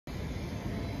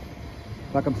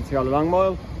Welcome to Toyota Long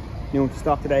Mile. New into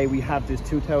stock today, we have this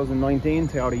 2019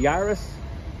 Toyota Yaris.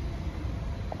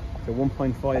 It's a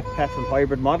 1.5 petrol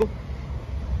hybrid model.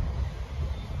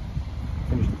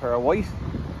 Finished in pearl white.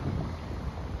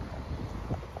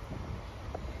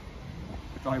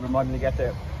 The hybrid model, you get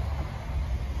the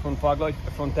front fog lights,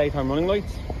 the front daytime running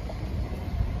lights.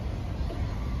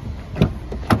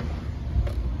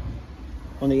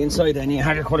 On the inside then you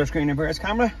have your colour screen reverse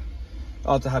camera.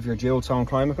 Also have your dual zone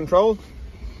climate control.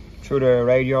 Through the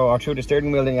radio or through the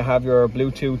steering wheel then you have your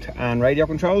Bluetooth and radio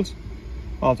controls.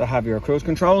 Also have your cruise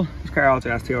control. This car also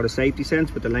has Toyota safety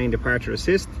sense with the lane departure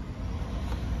assist.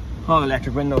 All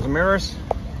electric windows and mirrors.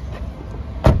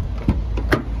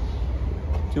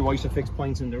 2 ISOFIX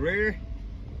points in the rear.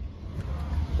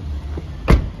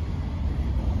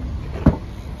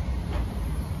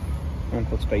 And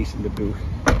put space in the boot.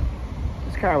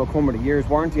 This car will come with a year's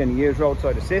warranty and a year's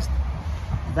roadside assist.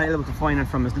 Available to finance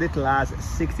from as little as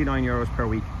 €69 per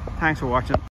week. Thanks for watching.